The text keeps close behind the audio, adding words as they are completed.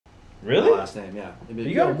Really? My last name, yeah.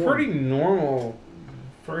 You got a pretty normal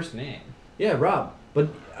first name. Yeah, Rob. But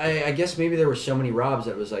I guess maybe there were so many Robs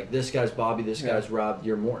that it was like, this guy's Bobby, this guy's Rob,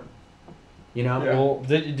 you're Morton. You know? Yeah. Well,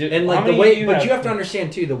 and like the way, but you have to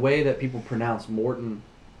understand too, the way that people pronounce Morton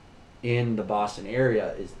in the Boston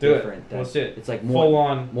area is different. Let's do it. It's like Morton. Full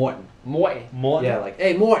on. Morton. Morton. Yeah, like,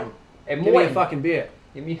 hey, Morton. Hey, Give me a fucking beer.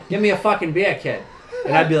 Give me a fucking beer, kid.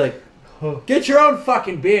 And I'd be like, get your own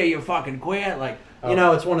fucking beer, you fucking queer. Like, you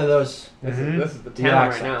know, it's one of those. This is the town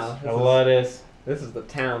right now. This is the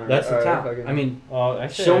town. That's the town. I mean,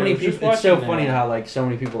 so many people. It's so funny how like so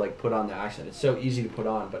many people like put on the accent. It's so easy to put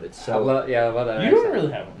on, but it's so. I love that. You accent. don't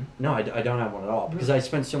really have one. No, I don't have one at all because I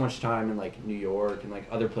spent so much time in like New York and like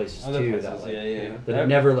other places too that like that it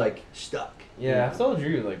never like stuck. Yeah, I've told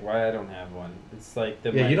you like why I don't have one. It's like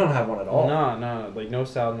you don't have one at all. No, like no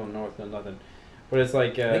south, no north, no nothing. But it's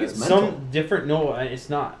like I think it's some different. No, it's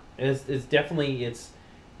not. It's definitely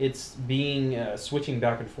it's being switching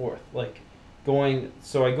back and forth like.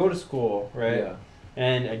 So I go to school, right? Yeah.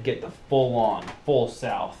 And I get the full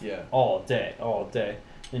south. Yeah. All day.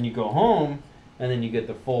 Then you go home, and then you get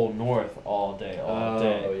the full north all day.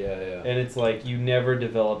 Oh, yeah. And it's like you never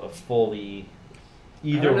develop a fully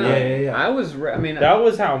either way. Yeah. That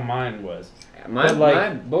was how mine was.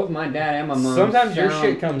 Both my dad and my mom. Sometimes your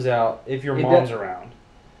shit comes out if your mom's around.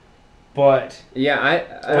 But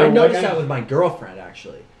I noticed that with my girlfriend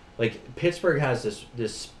actually. Like Pittsburgh has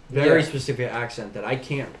this very specific accent that I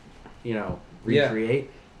can't, recreate.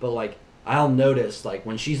 Yeah. But like I'll notice like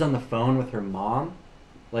when she's on the phone with her mom,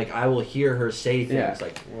 like I will hear her say things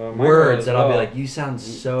like words that I'll be like, you sound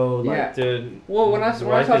so like. Dude. Well, when I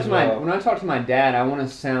talk to my dad, I want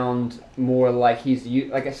to sound more like he's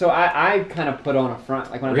like. So I kind of put on a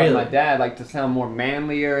front like when I talk to my dad, like to sound more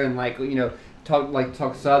manlier and like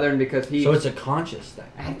talk Southern because he. So it's a conscious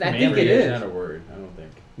thing. I think it is. Not a word. I don't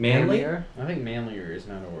think. Manlier? I think manlier is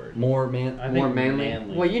not a word. More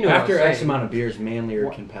manly. Well, after X amount of beers, manlier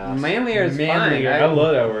can pass. Manlier is fine. I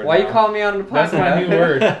love that word. Why you call me on the podcast? That's my new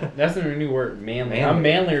word. That's my new word. Manly. I'm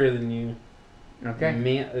manlier than you.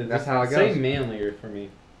 Okay. That's how it goes. Say manlier for me.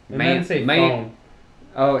 And then say phone.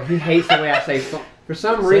 Oh, he hates the way I say phone. For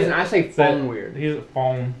some reason, I say phone weird. He's a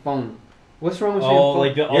phone. Phone. What's wrong with saying phone?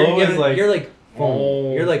 Like the O is like... You're like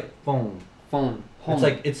phone. You're like phone. Phone. It's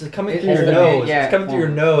like it's coming through your nose. Yeah, it's coming through your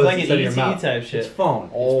nose. It's like an ET type shit. It's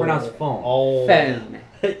phone. It's pronounced phone. Phone.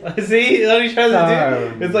 See what he tries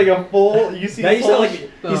to do? It's like a full. You see, you sound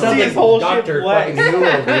like his whole Dr. fucking Newell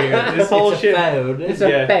over here. This whole shit. It's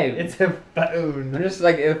a phone. It's a phone. I'm just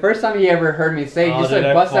like the first time he ever heard me say, he just like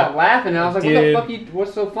bust out laughing, and I was like, "What the fuck?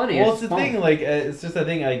 What's so funny?" Well, it's the thing. Like, it's just a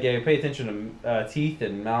thing. Like, I pay attention to teeth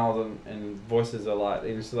and mouths and voices a lot.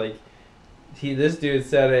 And it's like, this dude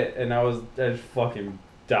said it, and I just fucking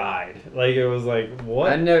died. Like it was like,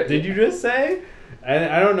 what did you just say?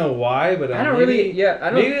 I don't know why, but I don't maybe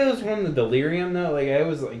it was from the delirium though. Like I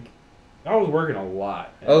was working a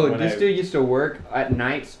lot. This dude used to work at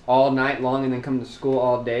nights all night long and then come to school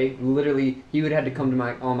all day. Literally, he would have to come to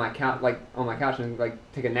on my couch and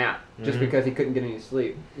like take a nap just because he couldn't get any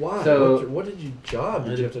sleep. Why? So what did you have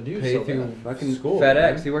to do? Pay through fucking school.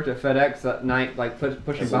 FedEx. Man. He worked at FedEx at night, like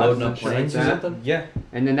pushing boxes and shit like that. Something? Yeah.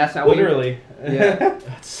 And then that's how literally. Yeah.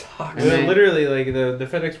 That sucks. Literally, like the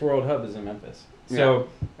FedEx World Hub is in Memphis. So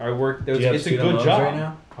I worked. It's a good job right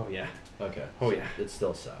now. Oh yeah. Okay. Oh yeah. It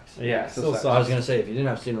still sucks. Yeah, it still sucks. I was gonna say if you didn't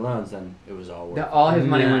have student loans, then it was all worth it. All his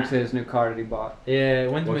money went to his new car that he bought. Yeah,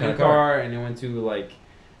 it went to my new car, and it went to like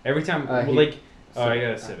every time. I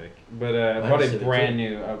got a Civic, but I bought a brand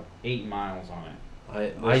new 8 miles on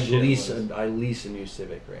it. I lease a new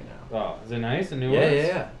Civic right now. Oh, is it nice? A new one?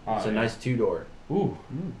 Yeah. Oh, it's a nice 2-door. Ooh.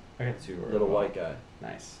 I got 2-door. Little white guy.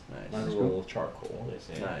 Nice. Mine's a little charcoal, they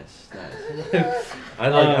say. Nice.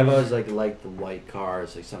 I've always liked the white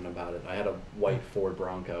cars, like something about it. I had a white Ford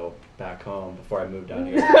Bronco back home before I moved down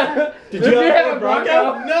here. Did you have a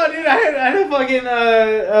Bronco? No, dude, I had a fucking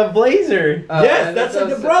a Blazer. Yes, that's like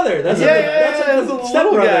the brother. That's like the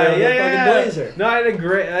stepbrother guy. Yeah. Blazer. No, I had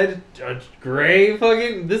a gray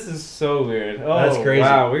fucking. This is so weird. Oh, that's crazy.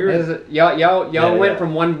 Wow, we were y'all went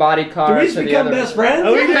from one body car. Did we become best friends?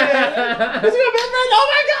 Oh, we did. Let's become best friends. Oh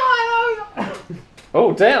my god!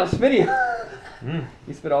 Oh damn, Smitty.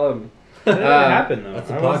 He spit all over me. That didn't happen though. That's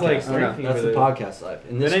the podcast. That's the podcast life.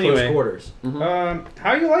 In this close quarters. How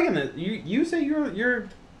are you liking it? You say you're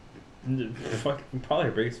fucking probably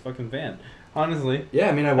your biggest fucking fan. Honestly. Yeah,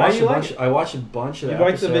 I mean I watched a bunch of You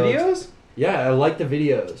like the videos? Yeah, I like the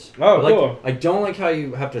videos. Oh, cool. I don't like how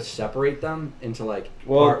you have to separate them into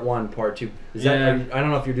part 1, part 2. I don't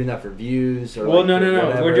know if you're doing that for views or. Well, no.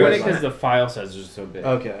 We're doing it because the file size is so big.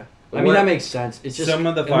 Okay. I mean, that makes sense. It's just some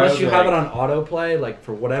of the unless you have it on autoplay, like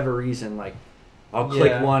for whatever reason, like I'll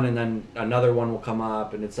click one and then another one will come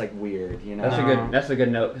up, and it's like weird, you know. That's a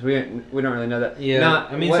good note because we don't really know that. Yeah,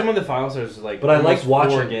 I mean, some of the files are just like. But I like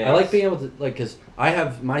watching. I like being able to because I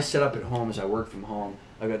have my setup at home is I work from home.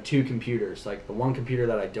 I've got 2 computers. Like the one computer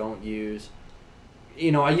that I don't use,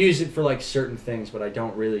 I use it for like certain things, but I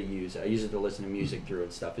don't really use it. I use it to listen to music through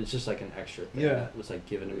and stuff. It's just like an extra thing that was like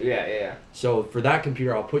given to me. Yeah. So for that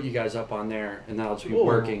computer, I'll put you guys up on there, and then I'll just be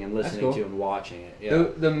working and listening to and watching it. Yeah.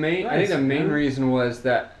 I think the main reason was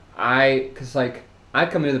that cause like I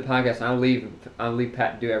come into the podcast and I'll leave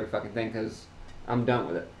Pat to do every fucking thing because I'm done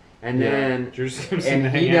with it. And then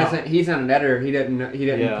he's not an editor. He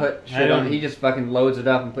didn't put shit on. He just fucking loads it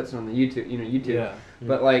up and puts it on the YouTube. YouTube. Yeah.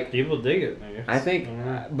 But like people dig it. I think,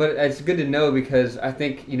 but it's good to know because I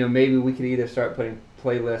think maybe we could either start putting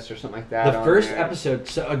playlists or something like that. The first episode,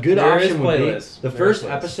 so a good option would be the first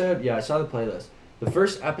episode. Yeah, I saw the playlist. The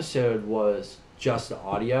first episode was just the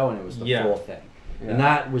audio and it was the full thing, and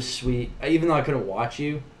that was sweet. Even though I couldn't watch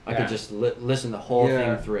you, I could just listen the whole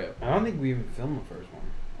thing through. I don't think we even filmed the first one.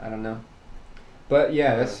 I don't know. But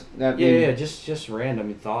yeah, just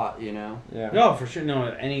random thought, Yeah. No, for sure. No,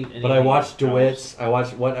 any but I watched DeWitt's. I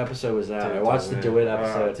watched what episode was that? Dude, I watched the DeWitt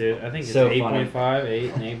episode. Dude, I think it's 8.5,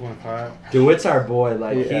 8 and 8.5. DeWitt's our boy.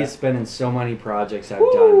 Like he's been in so many projects I've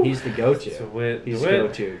done. He's the go-to. He's the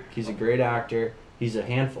go-to. He's a great actor. He's a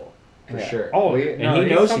handful for sure. Oh, and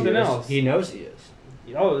he knows he is. He knows he is.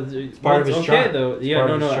 Oh, it's part of his charm. Though.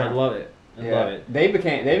 Yeah, no, I love it. I love it. They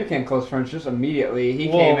became close friends just immediately. He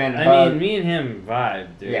came in. I mean, me and him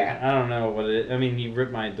vibe, dude. Yeah. I don't know what it is. I mean, he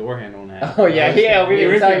ripped my door handle in half. Oh yeah, we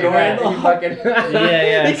didn't tell you that. He fucking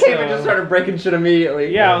He came and just started breaking shit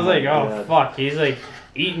immediately. Yeah, I was like, oh fuck. He's like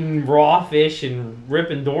eating raw fish and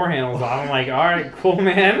ripping door handles off. I'm like, all right, cool,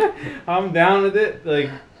 man. I'm down with it. Like,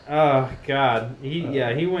 oh god,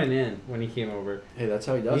 he went in when he came over. Hey, that's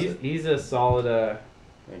how he does it. He's a solid.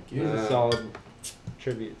 Thank you. He's a solid.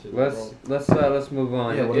 Tribute to the world. Let's move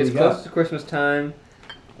on. Yeah, it's close to Christmas time.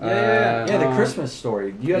 The Christmas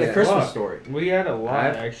story. You had a Christmas story. We had a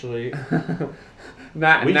lot actually.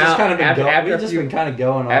 We've just been kind of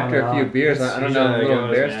going on after a few beers. I don't know. I'm a little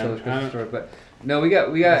embarrassed to tell this Christmas story, but no, we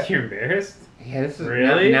got. You're embarrassed? Yeah, this is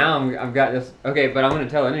really now. I've got this. Okay, but I'm gonna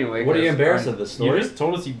tell it anyway. What are you embarrassed of the story? You just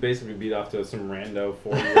told us you basically beat off to some rando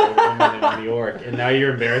 4-year-old woman in New York, and now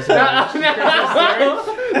you're embarrassed about this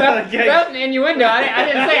story. That's an innuendo. I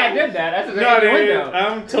didn't say I did that. That's an innuendo. Dude,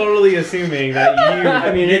 I'm totally assuming that you.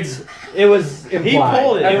 I mean, it was implied. He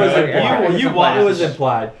pulled it. It was implied. You watched. It was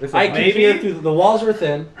implied. I could hear through the walls were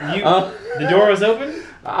thin. The door was open.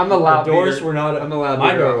 I'm allowed. The doors were not. I'm allowed.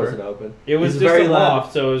 My door wasn't open. It was just a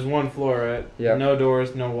loft, so it was one floor, right? Yeah. No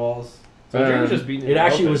doors, no walls. So Jim was just beating it. It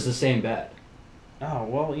actually was the same bed. Oh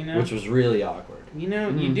well, which was really awkward. You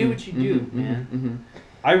do what you do, man.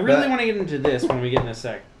 I really want to get into this when we get in a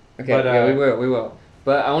sec. Okay, but, we will.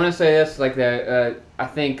 But I want to say this, like that. I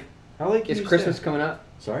think. How late can you Christmas stay? coming up?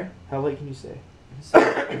 Sorry. How late can you stay?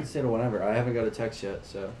 I can stay to whenever. I haven't got a text yet,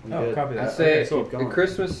 so I'm good. Copy that. I say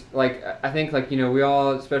Christmas, like I think, like we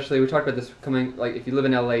all, especially we talked about this coming. Like if you live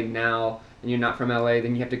in LA now and you're not from LA,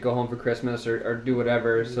 then you have to go home for Christmas or do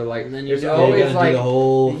whatever. So like there's always like do the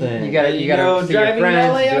whole thing. You gotta see your driving friends.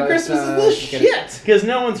 to LA on Christmas is the shit because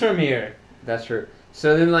no one's from here. That's true.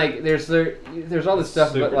 So then like there's all this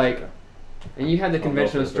stuff, but like, and you have the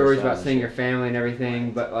conventional stories about seeing your family and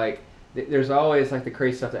everything, but like. There's always like the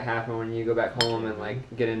crazy stuff that happen when you go back home and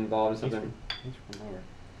like get involved in something.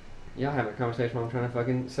 Y'all have a conversation while I'm trying to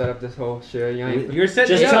fucking set up this whole shit. You're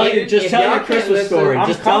setting just tell your Christmas story. I'm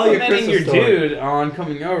just tell your Christmas story. Dude on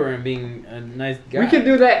coming over and being a nice guy. We can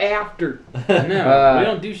do that after. No, we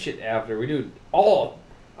don't do shit after. We do it all.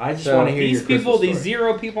 I just want to hear these people. These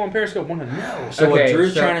 0 people on Periscope want to know. So what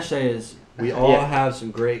Drew's trying to say is. We all have some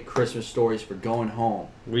great Christmas stories for going home.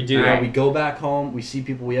 We do. We go back home. We see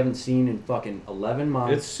people we haven't seen in fucking 11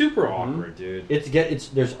 months. It's super awkward, dude.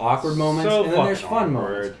 There's awkward moments and then there's fun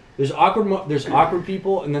moments. There's awkward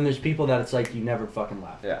people and then there's people that it's like you never fucking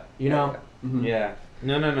laugh. Yeah. You know? Yeah.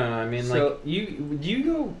 No. I mean, like you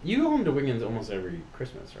go home to Wiggins almost every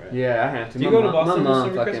Christmas, right? Yeah, I have to. Do you go to Boston almost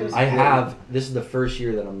every Christmas? I have. This is the first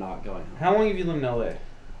year that I'm not going home. How long have you lived in LA?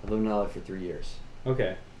 I've lived in LA for 3 years.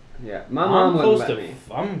 Okay. Yeah, my mom wouldn't let me.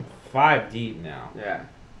 I'm 5 deep now. Yeah.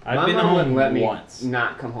 I've been home let me once.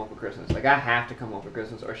 Not come home for Christmas. Like I have to come home for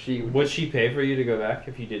Christmas, or she would she pay for you to go back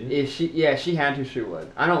if you didn't? If she had to, she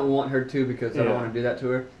would. I don't want her to because I don't want to do that to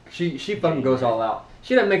her. She fucking goes all out.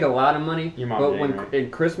 She doesn't make a lot of money, but when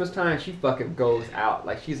in Christmas time, she fucking goes out.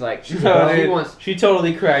 Like she's like she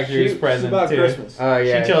totally cracked Drew's present about too. Christmas. Oh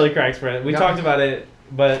yeah. She totally cracks present. We talked about it,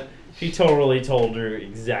 but She totally told Drew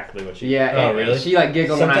exactly what she. Yeah. Oh, really? She like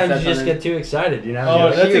giggled when I said Sometimes you just something. get too excited, you know. Oh,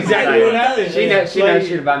 that's exactly what happened. She knows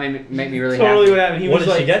she'd about make me really totally happy. what happened. He What was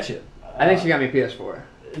did like, she get you? I think she got me a PS4.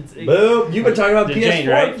 Boom! You've been talking about The PS4 Jane,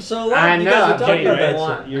 right? for so long. I You know, guys were talking Jane, about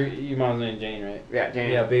right? that shit. Your mom's name Jane, right? Yeah,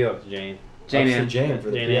 Jane. Yeah, big up to Jane. Jane. Up to Jane for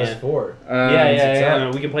the Jane, PS4.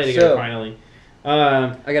 Yeah. We can play together so- finally.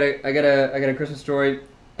 I got a Christmas story.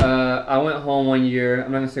 I went home one year.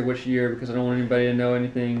 I'm not gonna say which year because I don't want anybody to know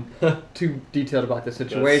anything too detailed about the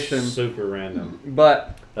situation. That's super random.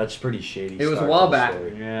 But That's pretty shady. It was a start while to the back.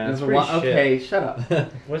 story. Yeah, it it's was pretty shit. okay, shut up.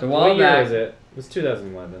 What, a while what year back. was it? It was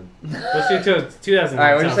 2011. Let's do 2011. All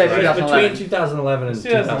right, we'll just say sounds right. 2011. Between 2011 and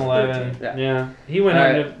 2011. 2013. Yeah. He went All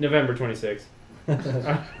on right. November 26th.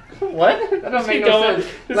 What? That don't make keep no going.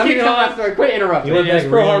 sense. Just Let me keep tell my going. story. Quit interrupting. You went Yeah, back it's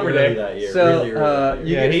Pearl really Harbor early Day. that year. So, really early that year.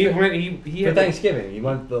 you Yeah, get- he went. He For had Thanksgiving. You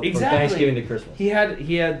went from Exactly. Thanksgiving to Christmas. He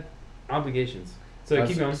had obligations. So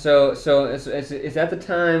keep going. So it's at the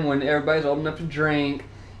time when everybody's old enough to drink.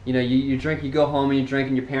 You know, you drink, you go home and you drink,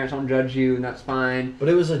 and your parents don't judge you, and that's fine. But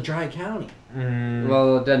it was a dry county.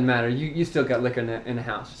 Well, it doesn't matter. You still got liquor in the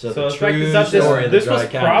house. So So the let's back true this up. story of the This dry was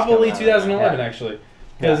county's probably coming out. 2011 Yeah. actually,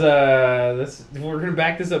 because we're gonna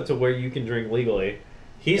back this up to where you can drink legally.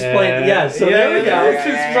 He's playing. Yeah, so yeah, there we go. this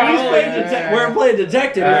is He's probably- playing we're playing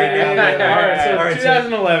detective right now. All right, so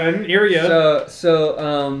 2011. Here we go.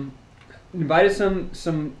 So invited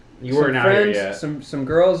some You weren't out friends, here yet. some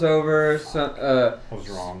girls over, I was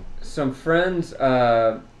wrong. some friends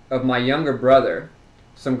of my younger brother,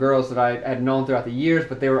 some girls that I had known throughout the years,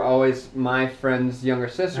 but they were always my friend's younger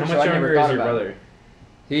sister. How so much I never younger thought is your about brother? it.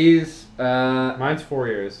 He's Mine's 4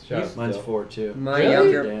 years. Shout out Mine's still. 4 too. my Really?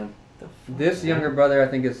 younger. Dan. This younger brother, I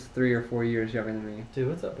think, is 3 or 4 years younger than me. Dude,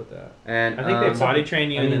 what's up with that? And I think they body train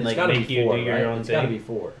you I mean, and then it's like gotta make be you 4, do your right? own It's thing. gotta be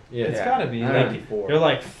 4. Yeah, It's Yeah. gotta be. I Like, don't be 4. you're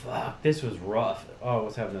like, fuck, this was rough. Oh,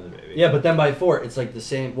 let's have another baby. Yeah, but then by 4, it's like the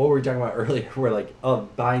same. What were we talking about earlier? We're like,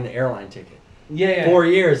 buying the airline ticket. Yeah. 4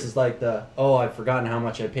 years is like I've forgotten how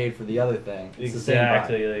much I paid for the other thing. It's the same vibe.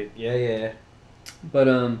 Exactly. Like, yeah. But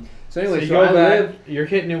so anyway, you so go I back, live. you're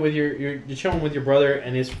hitting it with you're chilling with your brother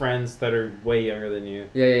and his friends that are way younger than you.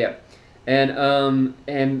 Yeah. And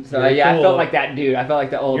so You're I cool. felt like that dude. I felt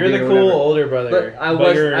like the old You're dude the or cool whatever. older brother. But I you're,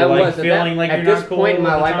 was like, at feeling like at you're this not cool point in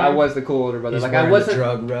my all the life. I time? was the cool older brother. He's Like wearing I the wasn't.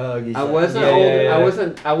 drug rug. He's I like, wasn't Yeah, old. yeah,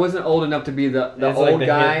 yeah. I wasn't old enough to be the It's old like the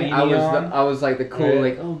guy. hippie I was neon. I was like the cool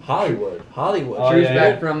Right. like Hollywood. Oh, Drew's yeah,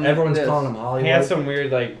 back yeah. from Everyone's this. calling him Hollywood. He had some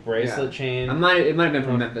weird like bracelet chain. It might have been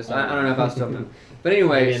from Memphis. I don't know if I was still Memphis. But Maybe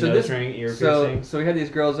anyway, a so nose this ring, ear so piercing. we had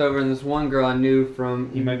these girls over, and this one girl I knew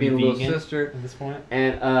from You might be being a little vegan sister. at this point.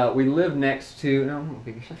 And we lived next to. No, I'm not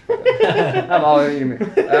vegan. I'm always eating meat.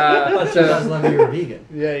 I thought So 2011 you were vegan.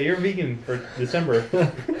 Yeah, you're vegan for December.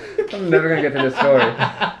 I'm never gonna get to this story.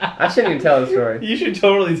 I shouldn't even tell the story. You should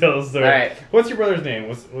totally tell the story. All right. What's your brother's name?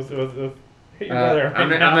 What's hit your brother right I'm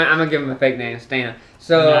now. gonna give him a fake name, Stan.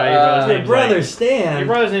 So Nah, your brother's Your name's brother like- Stan. Your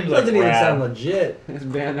brother's name's like doesn't even Brad. sound legit. his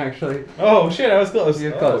band actually. Oh shit, I was close.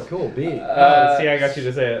 You're Oh, close. Cool beat. See, I got you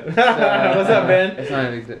to say it. What's up, Ben? It's not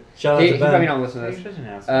a big deal. Shout out He to probably Ben. don't listen to You're this. such an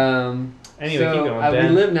asshole. Anyway, so keep going, we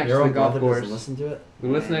Ben. live next Your to own the golf brother course. doesn't listen to it. We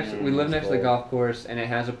live next to the golf course, and it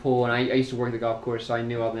has a pool. And I used to work the golf course, so I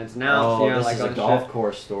knew all the ins and outs. Oh, you know, this like is all a the golf shit.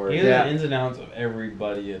 course story. He knows Yeah. the ins and outs of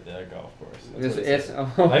everybody at that golf course. That's what it It's says.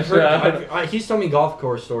 I've heard. He's told me golf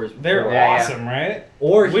course stories. They're before. Yeah, yeah. awesome, right?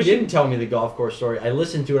 Or he We should- didn't tell me the golf course story. I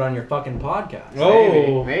listened to it on your fucking podcast.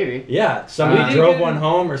 Oh. maybe. Yeah, somebody We did drove get- one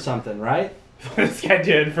home or something, right? This guy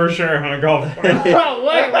did for sure on a golf course. Oh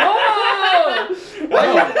wait! Whoa!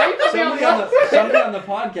 Somebody on the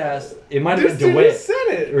podcast, it might have This been dude DeWitt, just said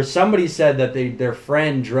it. or somebody said that their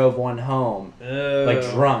friend drove one home. Like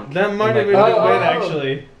drunk. That might have Like, been oh, DeWitt, oh.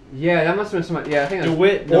 actually. Yeah, that must have been somebody. Yeah, I think that's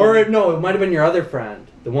DeWitt. Or no, it might have been your other friend,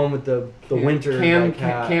 the one with the winter Cam like,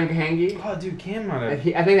 hat. Cam Kahangi. Oh, dude, Cam might have. I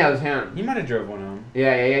think that was him. He might have drove one home.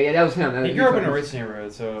 Yeah, that was him. He grew up in a rich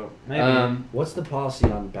neighborhood, so maybe. What's the policy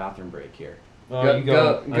on bathroom break here? Oh, you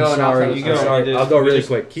go. I'm and I'll sorry. tell You the go. story. sorry. You I'll just- go you really just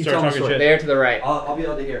quick. Keep start telling the talking story. shit. There to the right. I'll be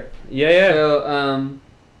able to hear. Yeah. So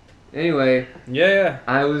anyway, Yeah.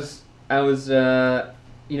 I was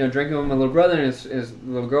drinking with my little brother and his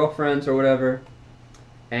little girlfriends or whatever,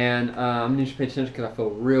 and I'm need to pay attention because I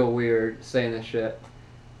feel real weird saying this shit.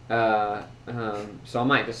 So I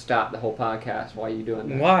might just stop the whole podcast while you're doing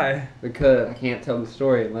that. Why? Because I can't tell the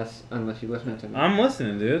story unless you listen to me. I'm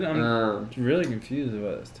listening, dude. I'm Um, really confused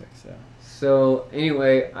about this text out. So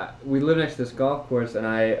anyway, we live next to this golf course, and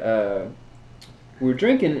we were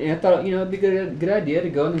drinking, and I thought it'd be a good idea to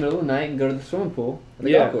go in the middle of the night and go to the swimming pool at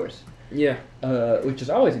the golf course, Yeah. which is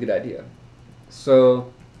always a good idea.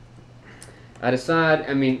 So I decide.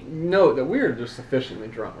 I mean, note that we were just sufficiently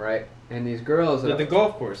drunk, right? And these girls at the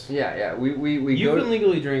golf course. Yeah. We you can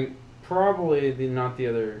legally drink. Probably not the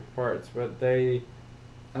other parts, but they.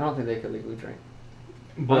 I don't think they could legally drink.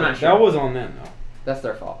 But I'm not sure. That was on them though. That's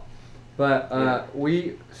their fault. But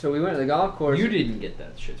we went to the golf course. You didn't get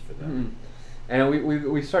that shit for them. And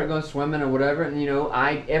we started going swimming or whatever, and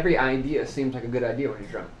every idea seems like a good idea when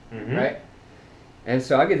you're drunk, right? And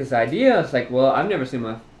so I get this idea. It's like, well, I've never seen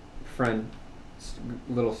my friend's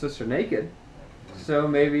little sister naked, so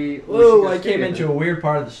maybe. Whoa! I came into a weird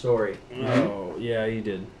part of the story. Oh yeah, you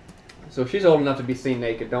did. So she's old enough to be seen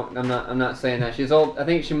naked. I'm not saying that she's old. I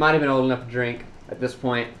think she might have been old enough to drink at this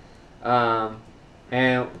point.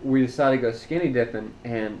 And we decided to go skinny dipping,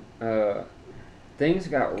 and things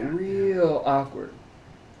got real awkward,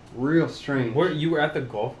 real strange. You were at the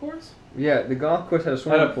golf course? Yeah, the golf course had a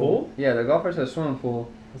swimming pool. Yeah, the golf course had a swimming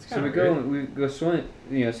pool. So we go swimming,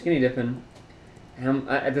 skinny dipping. And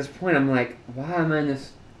at this point, I'm like, why am I in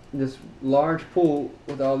this large pool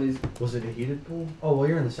with all these? Was it a heated pool? Oh well,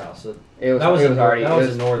 you're in the south, so it was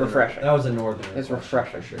northern. Refreshing. That was a northern. It's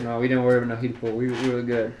refreshing. Sure. No, we didn't worry about no heated pool. We were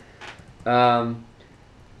good.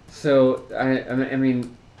 So I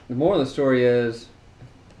mean, the moral of the story is,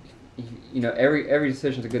 every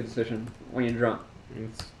decision's a good decision when you're drunk.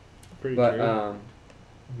 It's pretty true.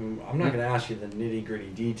 I'm not going to ask you the nitty gritty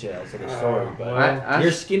details of the story, but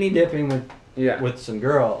you're skinny dipping with some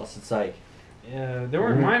girls. It's like. Yeah, there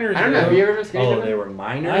were minors. I don't know. Have you ever been skinny dipping? They were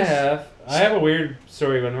minors? I have a weird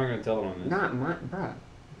story, but I'm not going to tell it on this. Not mine, bro.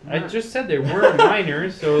 I just said they weren't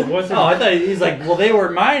minors, so it wasn't. Oh, I thought he's like, well, they were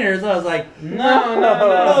minors. I was like, no. I don't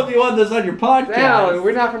know if you want this on your podcast. No,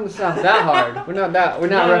 we're not from the south that hard. We're not that. We're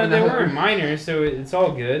not. No, they weren't minors, so it's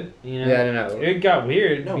all good. Yeah, I don't know. It got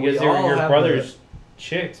weird because they were your brother's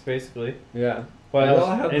chicks, basically. Yeah.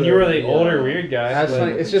 But you were the older weird guy. That's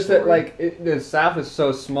funny. It's just that the South is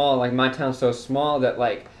so small. Like my town's so small that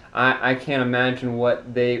I can't imagine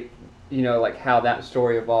what they, how that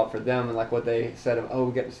story evolved for them and what they said of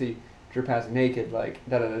we get to see Drew Pass naked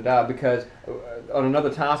because on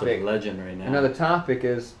another topic. It's a legend right now. Another topic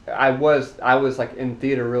is I was in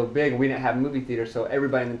theater real big. We didn't have movie theater, so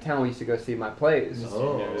everybody in the town used to go see my plays.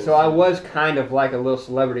 Oh. So I was kind of like a little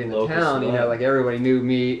celebrity in the town. Everybody knew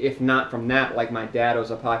me. If not from that, my dad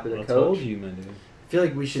was a popular coach. I told you, man. Dude. I feel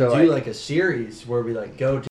like we should do a series where we go to